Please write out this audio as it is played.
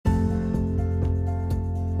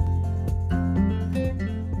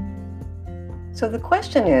So the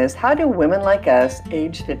question is, how do women like us,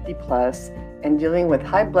 age 50 plus, and dealing with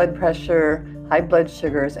high blood pressure, high blood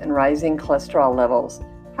sugars, and rising cholesterol levels,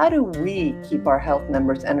 how do we keep our health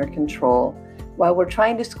numbers under control while we're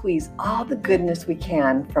trying to squeeze all the goodness we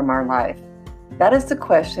can from our life? That is the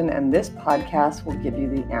question, and this podcast will give you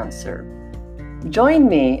the answer. Join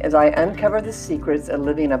me as I uncover the secrets of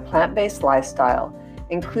living a plant-based lifestyle,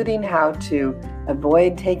 including how to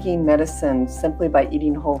avoid taking medicine simply by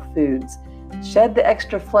eating whole foods, shed the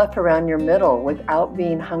extra fluff around your middle without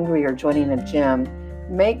being hungry or joining a gym,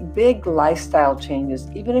 make big lifestyle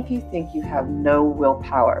changes even if you think you have no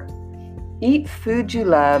willpower. Eat food you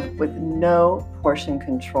love with no portion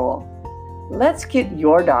control. Let's get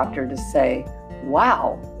your doctor to say,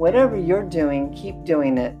 wow, whatever you're doing, keep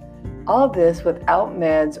doing it. All this without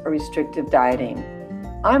meds or restrictive dieting.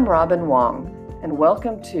 I'm Robin Wong, and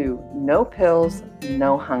welcome to No Pills,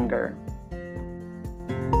 No Hunger.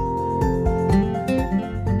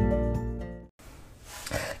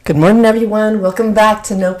 Good morning, everyone. Welcome back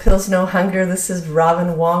to No Pills, No Hunger. This is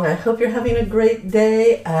Robin Wong. I hope you're having a great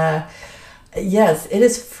day. Yes, it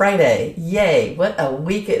is Friday. Yay, what a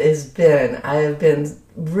week it has been. I have been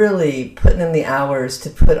really putting in the hours to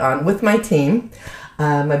put on with my team,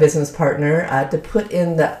 my business partner, to put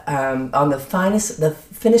in the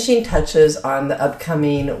finishing touches on the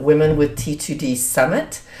upcoming Women with T2D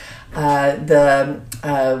Summit. The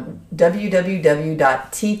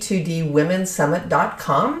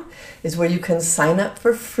www.t2dwomensummit.com is where you can sign up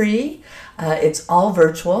for free. It's all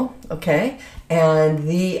virtual, okay? And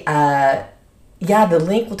the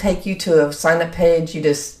link will take you to a sign-up page. You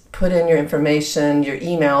just put in your information, your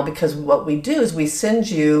email, because what we do is we send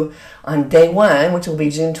you on day one, which will be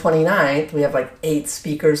June 29th. We have like 8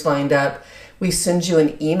 speakers lined up. We send you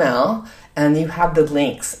an email and you have the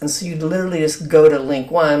links. And so you literally just go to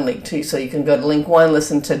link 1, link 2. So you can go to link 1,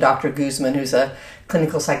 listen to Dr. Guzman, who's a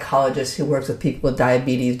clinical psychologist who works with people with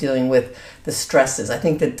diabetes dealing with the stresses. I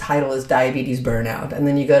think the title is Diabetes Burnout. And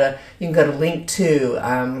then you can go to link 2.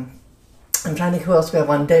 I'm trying to think who else we have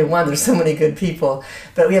on day 1. There's so many good people,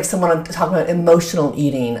 but we have someone talking about emotional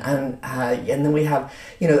eating, and then we have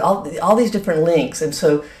all these different links, and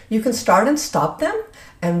so you can start and stop them,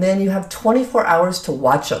 and then you have 24 hours to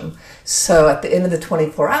watch them. So at the end of the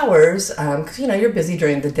 24 hours, because you're busy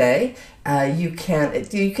during the day,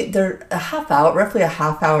 they're a half hour, roughly a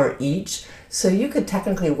half hour each. So you could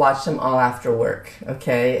technically watch them all after work,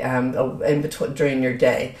 okay, in between during your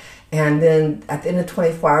day. And then at the end of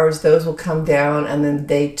 24 hours, those will come down. And then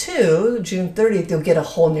day 2, June 30th, you'll get a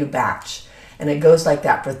whole new batch. And it goes like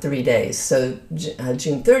that for 3 days. So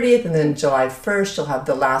June 30th and then July 1st, you'll have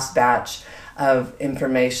the last batch of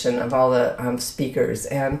information of all the speakers.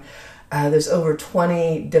 And there's over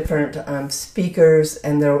 20 different speakers,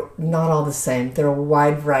 and they're not all the same. There are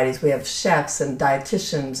wide varieties. We have chefs and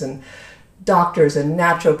dietitians and doctors and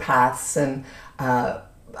naturopaths and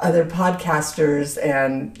other podcasters,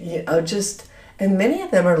 and and many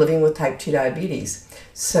of them are living with type 2 diabetes.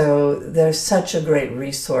 So there's such a great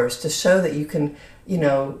resource to show that you can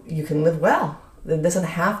live well. It doesn't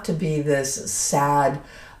have to be this sad,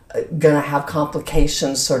 gonna have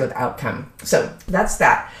complications sort of outcome. So that's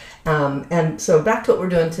that. And so back to what we're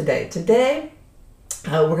doing today. Today,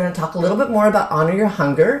 we're going to talk a little bit more about Honor Your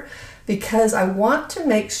Hunger, because I want to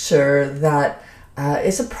make sure that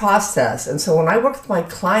it's a process. And so when I work with my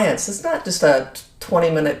clients, it's not just a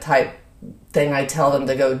 20-minute type thing I tell them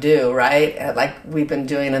to go do, right? Like we've been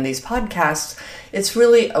doing in these podcasts. It's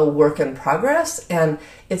really a work in progress, and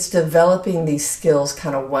it's developing these skills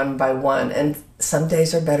kind of one by one. And some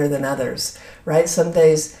days are better than others, right? Some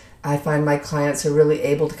days I find my clients are really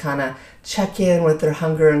able to kind of check in with their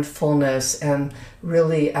hunger and fullness, and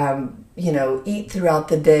really, eat throughout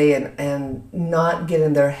the day and not get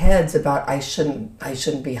in their heads about I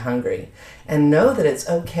shouldn't be hungry, and know that it's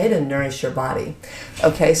okay to nourish your body.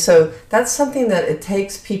 Okay, so that's something that it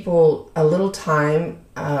takes people a little time,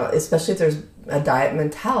 especially if there's a diet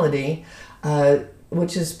mentality,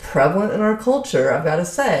 which is prevalent in our culture, I've got to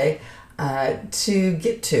say, to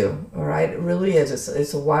get to. All right, it really is.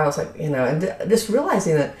 It's a while. It's like, and just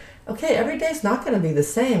realizing that, okay, every day is not going to be the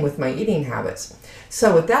same with my eating habits.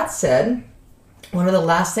 So with that said, one of the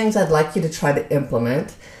last things I'd like you to try to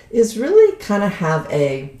implement is really kind of have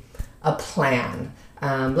a plan.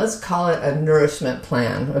 Let's call it a nourishment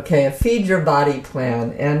plan, okay, a feed your body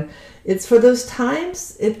plan. And it's for those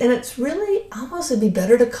times, and it's really almost, it'd be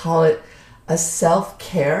better to call it a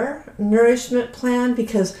self-care nourishment plan,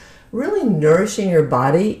 because really nourishing your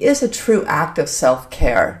body is a true act of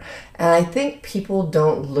self-care. And I think people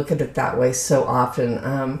don't look at it that way so often.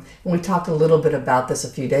 And we talked a little bit about this a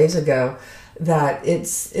few days ago, that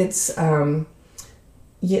it's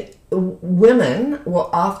women will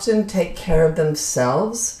often take care of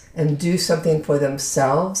themselves and do something for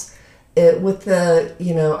themselves with the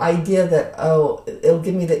idea that, oh, it'll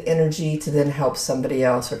give me the energy to then help somebody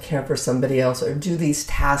else or care for somebody else or do these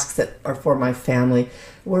tasks that are for my family.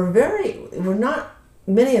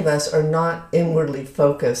 Many of us are not inwardly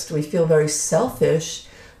focused. We feel very selfish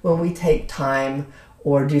when we take time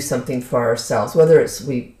or do something for ourselves, whether it's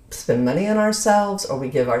we spend money on ourselves or we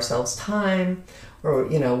give ourselves time or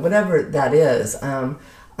whatever that is.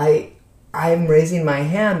 I'm raising my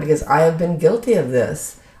hand because I have been guilty of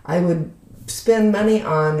this. I would spend money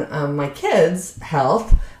on my kids'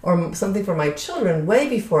 health or something for my children way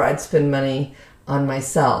before I'd spend money on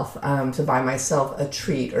myself, to buy myself a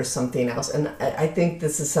treat or something else. And I think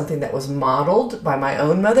this is something that was modeled by my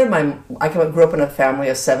own mother. I grew up in a family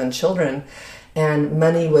of 7 children, and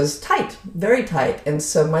money was tight, very tight. And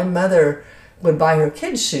so my mother would buy her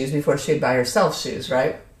kids shoes before she'd buy herself shoes,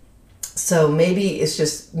 right? So maybe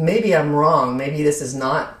I'm wrong. Maybe this is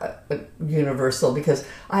not universal because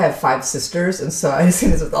I have 5 sisters, and so I see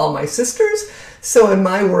this with all my sisters. So in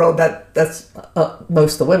my world, that's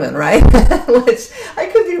most of the women, right? Which I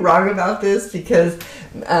could be wrong about this because,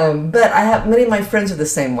 but I have many of my friends are the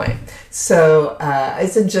same way. So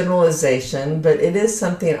it's a generalization, but it is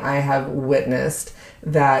something I have witnessed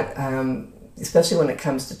that, especially when it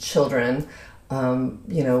comes to children.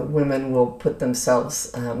 Women will put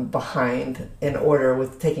themselves behind in order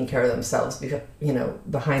with taking care of themselves,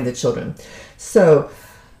 behind the children. So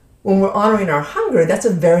when we're honoring our hunger, that's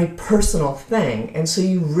a very personal thing. And so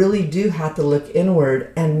you really do have to look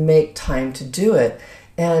inward and make time to do it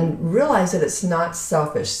and realize that it's not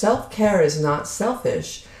selfish. Self-care is not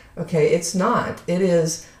selfish. Okay, it's not. It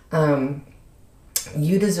is...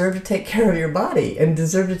 you deserve to take care of your body and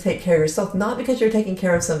deserve to take care of yourself, not because you're taking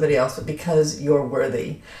care of somebody else, but because you're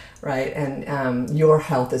worthy, right? And your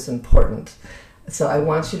health is important. So I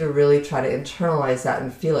want you to really try to internalize that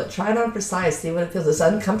and feel it. Try it on for size, see what it feels. It's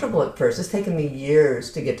uncomfortable at first. It's taken me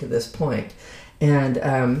years to get to this point. And,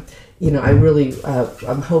 I really,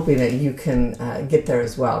 I'm hoping that you can get there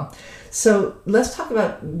as well. So let's talk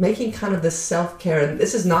about making kind of this self-care.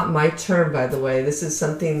 This is not my term, by the way. This is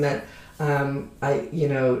something that Evelyn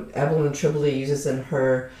Tribole uses in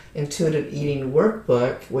her intuitive eating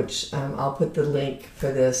workbook, which I'll put the link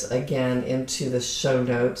for this again into the show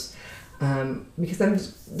notes, because I'm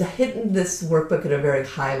hitting this workbook at a very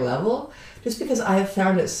high level, just because I have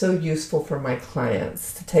found it so useful for my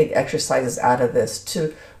clients to take exercises out of this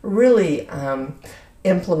to really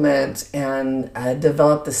implement and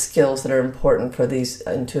develop the skills that are important for these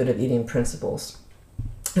intuitive eating principles.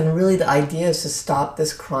 And really the idea is to stop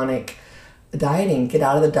this chronic dieting, get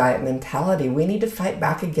out of the diet mentality. We need to fight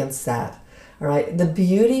back against that. All right. The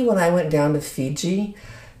beauty when I went down to Fiji,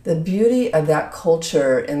 the beauty of that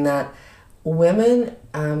culture in that women,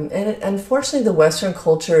 and unfortunately the Western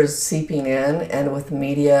culture is seeping in and with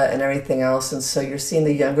media and everything else. And so you're seeing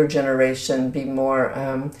the younger generation be more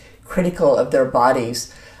critical of their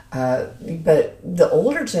bodies. But the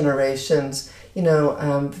older generations,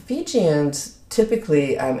 Fijians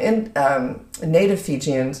typically, and native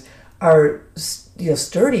Fijians are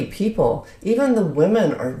sturdy people. Even the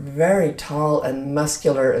women are very tall and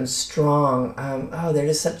muscular and strong. They're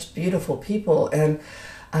just such beautiful people, and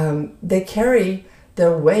they carry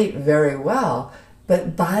their weight very well.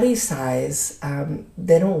 But body size,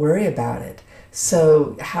 they don't worry about it.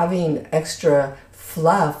 So having extra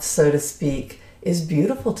fluff, so to speak, is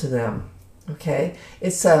beautiful to them. Okay,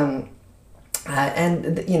 it's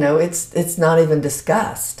it's not even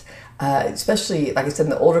discussed. Especially, like I said, in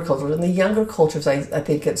the older cultures. In the younger cultures, I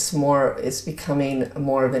think it's becoming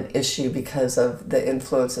more of an issue because of the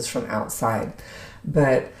influences from outside.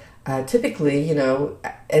 But typically,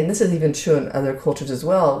 and this is even true in other cultures as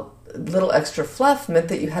well, little extra fluff meant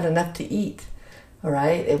that you had enough to eat, all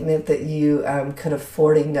right? It meant that you could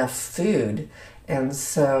afford enough food. And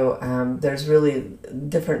so there's really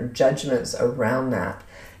different judgments around that.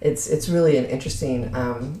 It's really an interesting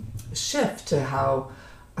shift to how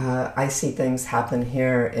I see things happen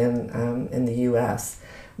here in the U.S.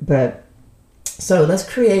 But so let's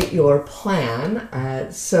create your plan.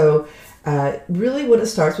 Really what it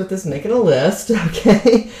starts with is making a list,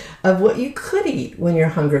 okay, of what you could eat when your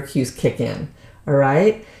hunger cues kick in, all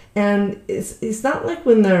right? And it's not like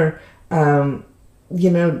when they're,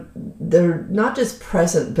 they're not just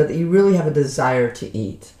present, but you really have a desire to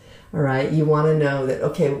eat, all right? You want to know that,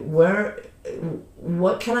 okay,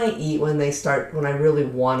 what can I eat when I really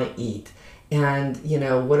want to eat? And,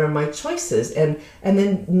 what are my choices? And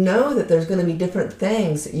then know that there's going to be different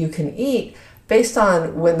things that you can eat based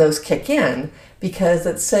on when those kick in. Because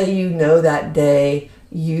let's say that day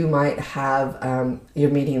you might have,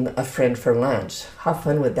 you're meeting a friend for lunch. How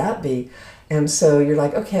fun would that be? And so you're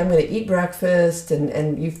like, okay, I'm going to eat breakfast,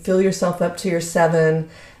 and you fill yourself up to your 7,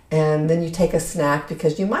 and then you take a snack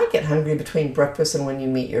because you might get hungry between breakfast and when you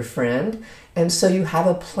meet your friend. And so you have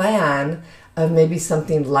a plan of maybe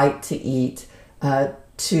something light to eat, that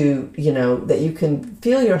you can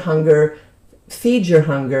feel your hunger, feed your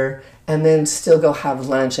hunger, and then still go have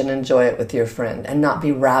lunch and enjoy it with your friend and not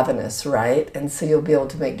be ravenous, right? And so you'll be able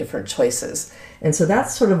to make different choices. And so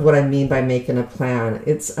that's sort of what I mean by making a plan.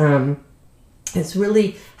 It's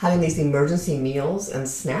really having these emergency meals and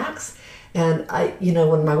snacks. And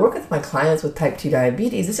when I work with my clients with type 2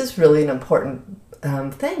 diabetes, this is really an important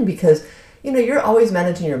thing because, you're always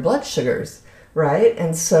managing your blood sugars, right?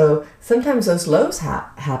 And so sometimes those lows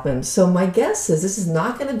happen. So my guess is this is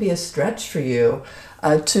not going to be a stretch for you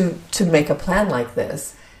to make a plan like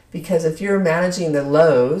this, because if you're managing the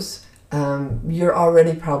lows, you're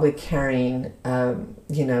already probably carrying,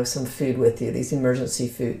 some food with you, these emergency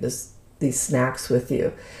food, these snacks with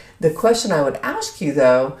you. The question I would ask you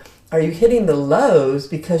though, are you hitting the lows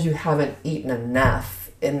because you haven't eaten enough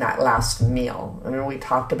in that last meal? I mean, we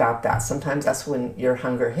talked about that. Sometimes that's when your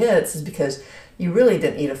hunger hits, is because you really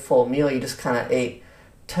didn't eat a full meal. You just kind of ate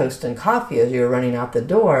toast and coffee as you were running out the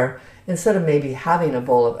door, instead of maybe having a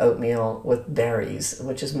bowl of oatmeal with berries,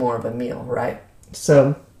 which is more of a meal, right?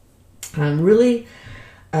 So really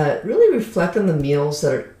reflect on the meals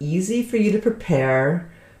that are easy for you to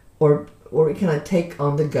prepare or kind of take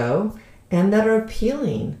on the go, and that are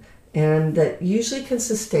appealing, and that usually can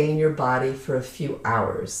sustain your body for a few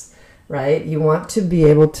hours, right? You want to be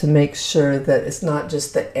able to make sure that it's not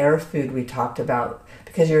just the air food we talked about,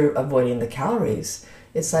 because you're avoiding the calories.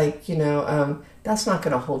 It's like, that's not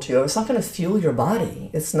going to hold you over. It's not going to fuel your body.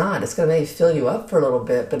 It's not. It's going to maybe fill you up for a little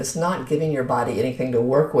bit, but it's not giving your body anything to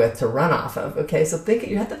work with, to run off of. Okay, so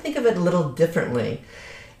you have to think of it a little differently.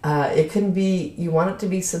 It can be, you want it to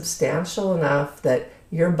be substantial enough that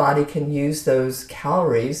your body can use those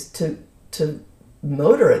calories to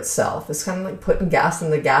motor itself. It's kind of like putting gas in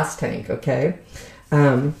the gas tank, okay?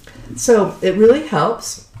 So it really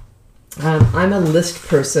helps. I'm a list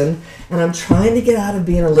person, and I'm trying to get out of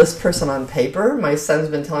being a list person on paper. My son's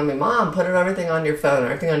been telling me, Mom, put everything on your phone,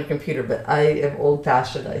 everything on your computer, but I am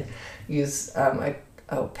old-fashioned. I use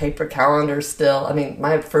paper calendar still. I mean,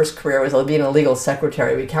 my first career was being a legal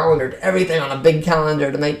secretary. We calendared everything on a big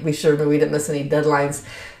calendar to make sure that we didn't miss any deadlines.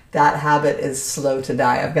 That habit is slow to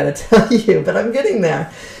die, I've got to tell you, but I'm getting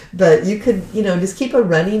there. But you could, just keep a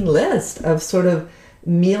running list of sort of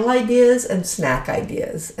meal ideas and snack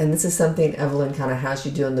ideas. And this is something Evelyn kind of has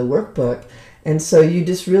you do in the workbook. And so you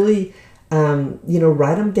just really,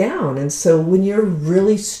 write them down. And so when you're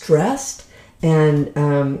really stressed and,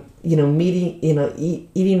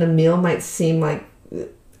 eating a meal might seem like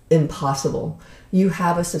impossible, you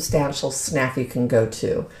have a substantial snack you can go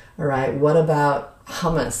to. All right. What about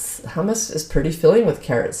hummus? Hummus is pretty filling with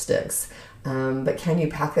carrot sticks. But can you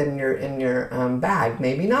pack it in your bag?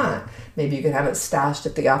 Maybe not. Maybe you could have it stashed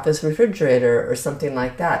at the office refrigerator or something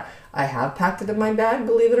like that. I have packed it in my bag,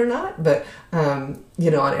 believe it or not, but on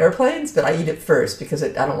airplanes. But I eat it first because I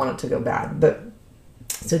don't want it to go bad. But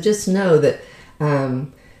so just know that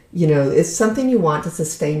it's something you want to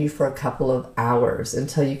sustain you for a couple of hours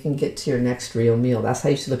until you can get to your next real meal. That's how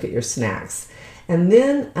you should look at your snacks. And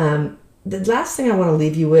then the last thing I want to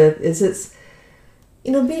leave you with is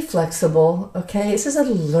be flexible, okay? This is a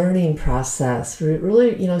learning process.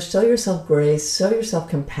 Really, show yourself grace, show yourself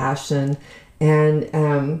compassion,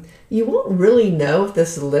 and you won't really know if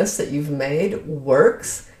this list that you've made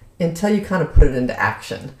works until you kind of put it into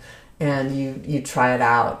action. And you try it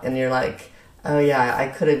out, and you're like, oh yeah, I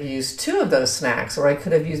could have used 2 of those snacks, or I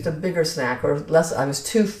could have used a bigger snack, or less. I was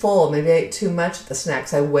too full. Maybe I ate too much of the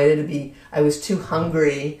snacks. I was too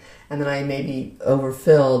hungry, and then I maybe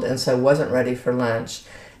overfilled, and so I wasn't ready for lunch.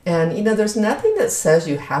 And, there's nothing that says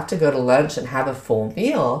you have to go to lunch and have a full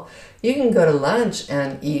meal. You can go to lunch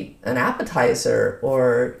and eat an appetizer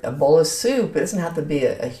or a bowl of soup. It doesn't have to be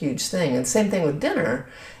a huge thing. And same thing with dinner.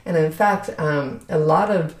 And in fact, a lot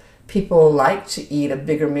of people like to eat a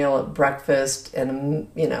bigger meal at breakfast and,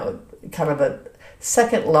 kind of a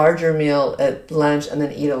second larger meal at lunch, and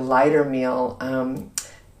then eat a lighter meal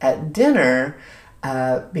at dinner.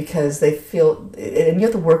 Because they feel, and you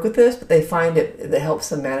have to work with this, but they find it helps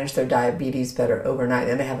them manage their diabetes better overnight.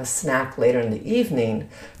 And they have a snack later in the evening,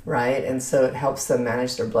 right? And so it helps them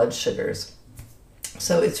manage their blood sugars.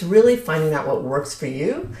 So it's really finding out what works for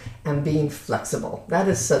you and being flexible. That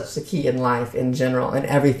is such the key in life in general and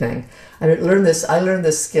everything. I learned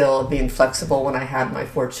this skill of being flexible when I had my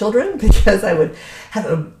 4 children, because I would have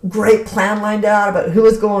a great plan lined out about who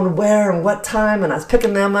was going where and what time, and I was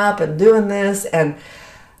picking them up and doing this, and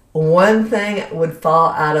one thing would fall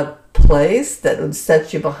out of place that would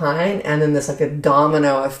set you behind, and then there's like a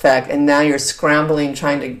domino effect, and now you're scrambling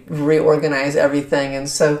trying to reorganize everything. And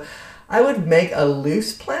so I would make a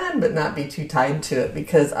loose plan but not be too tied to it,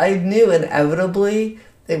 because I knew inevitably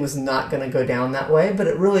it was not going to go down that way. But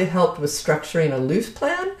it really helped with structuring a loose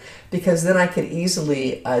plan, because then I could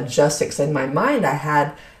easily adjust it, because in my mind I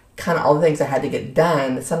had kind of all the things I had to get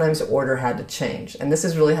done. Sometimes the order had to change. And this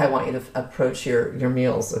is really how I want you to approach your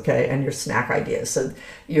meals, okay, and your snack ideas. So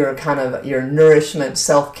your kind of your nourishment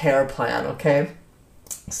self-care plan, okay?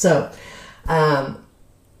 So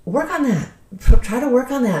work on that. Try to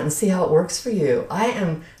work on that and see how it works for you. I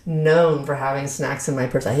am known for having snacks in my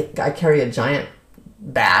purse. I carry a giant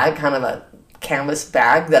bag, kind of a canvas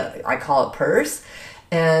bag that I call a purse.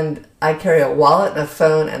 And I carry a wallet and a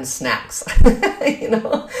phone and snacks. You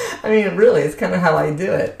know, I mean, really, it's kind of how I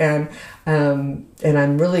do it. And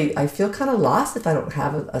I feel kind of lost if I don't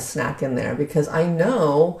have a snack in there, because I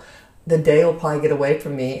know the day will probably get away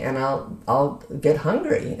from me, and I'll get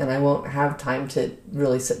hungry, and I won't have time to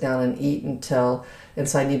really sit down and eat and so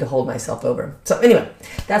I need to hold myself over. So anyway,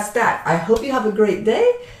 that's that. I hope you have a great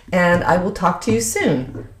day, and I will talk to you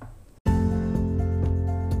soon.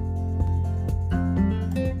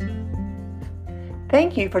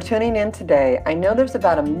 Thank you for tuning in today. I know there's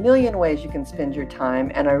about 1 million ways you can spend your time,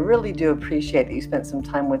 and I really do appreciate that you spent some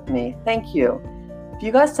time with me. Thank you. If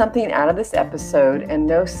you got something out of this episode and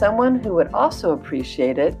know someone who would also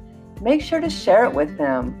appreciate it, make sure to share it with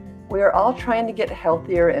them. We are all trying to get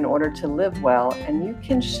healthier in order to live well, and you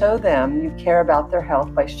can show them you care about their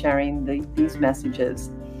health by sharing these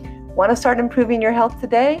messages. Want to start improving your health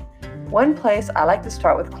today? One place I like to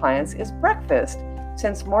start with clients is breakfast,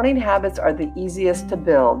 since morning habits are the easiest to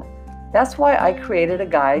build. That's why I created a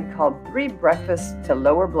guide called 3 Breakfasts to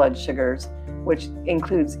Lower Blood Sugars, which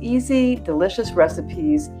includes easy, delicious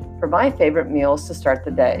recipes for my favorite meals to start the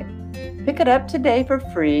day. Pick it up today for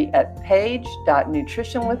free at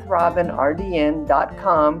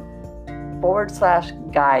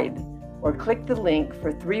page.nutritionwithrobinrdn.com/guide, or click the link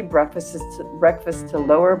for 3 breakfasts to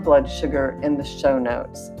lower blood sugar in the show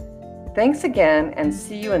notes. Thanks again, and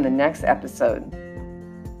see you in the next episode.